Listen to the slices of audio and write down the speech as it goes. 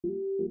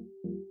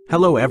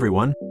Hello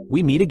everyone,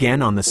 we meet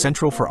again on the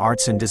Central for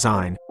Arts and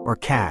Design, or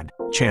CAD,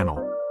 channel.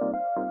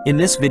 In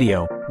this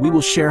video, we will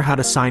share how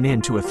to sign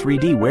in to a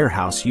 3D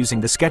warehouse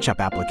using the SketchUp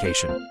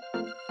application.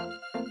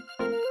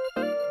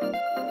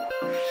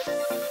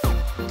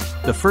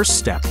 The first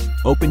step,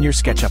 open your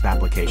SketchUp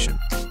application.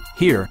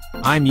 Here,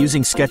 I'm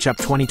using SketchUp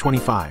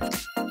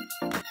 2025.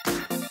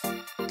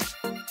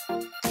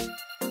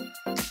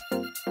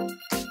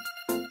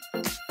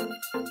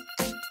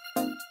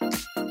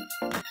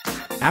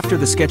 After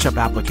the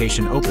SketchUp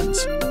application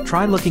opens,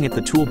 try looking at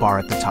the toolbar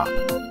at the top.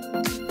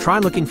 Try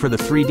looking for the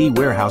 3D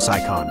warehouse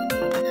icon.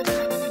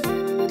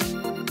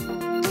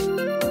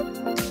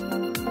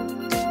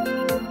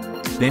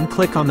 Then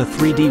click on the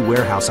 3D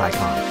warehouse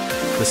icon.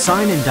 The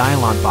Sign In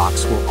dialog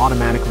box will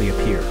automatically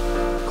appear.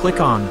 Click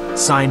on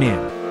Sign In.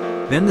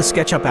 Then the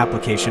SketchUp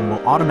application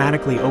will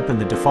automatically open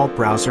the default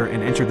browser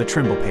and enter the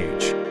Trimble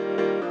page.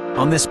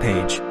 On this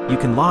page, you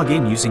can log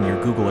in using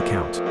your Google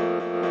account.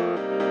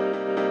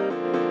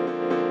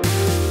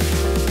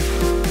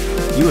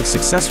 You have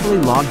successfully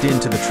logged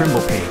into the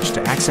Trimble page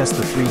to access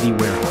the 3D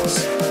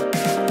warehouse.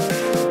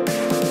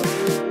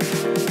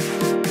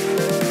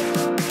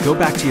 Go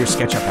back to your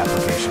SketchUp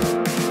application.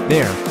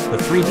 There, the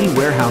 3D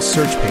warehouse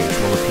search page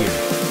will appear.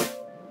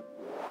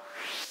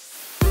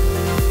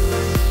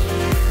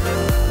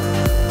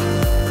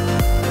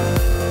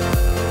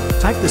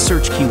 Type the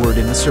search keyword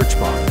in the search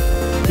bar.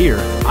 Here,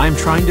 I am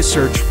trying to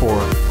search for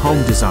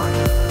home design.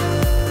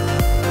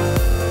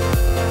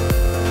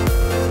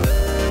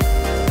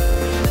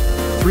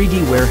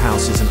 "3D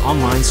Warehouse" is an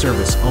online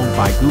service owned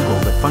by Google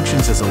that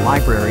functions as a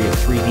library of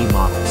 3D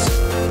models.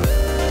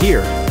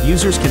 Here,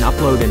 users can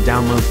upload and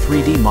download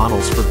 3D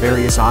models for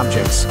various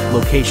objects,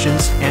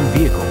 locations, and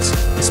vehicles,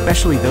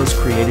 especially those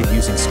created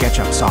using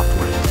SketchUp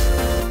software.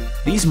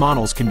 These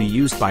models can be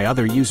used by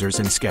other users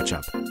in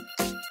SketchUp.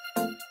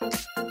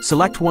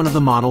 Select one of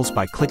the models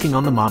by clicking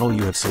on the model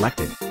you have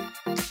selected.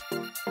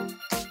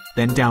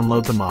 Then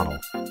download the model.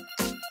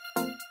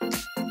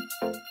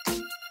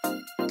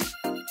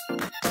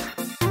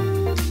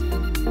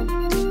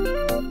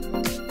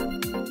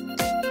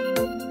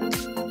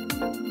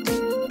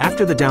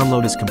 After the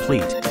download is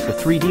complete, the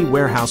 3D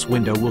warehouse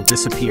window will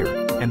disappear,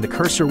 and the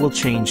cursor will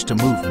change to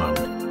move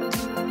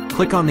mode.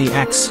 Click on the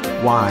X,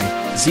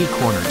 Y, Z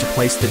corner to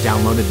place the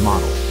downloaded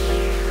model.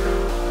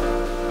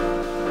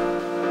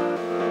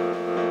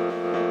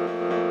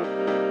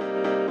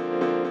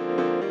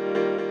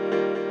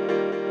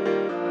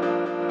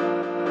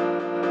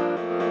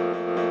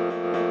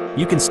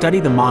 You can study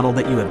the model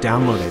that you have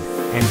downloaded,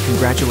 and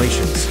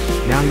congratulations,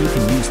 now you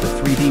can use the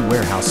 3D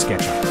warehouse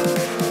SketchUp.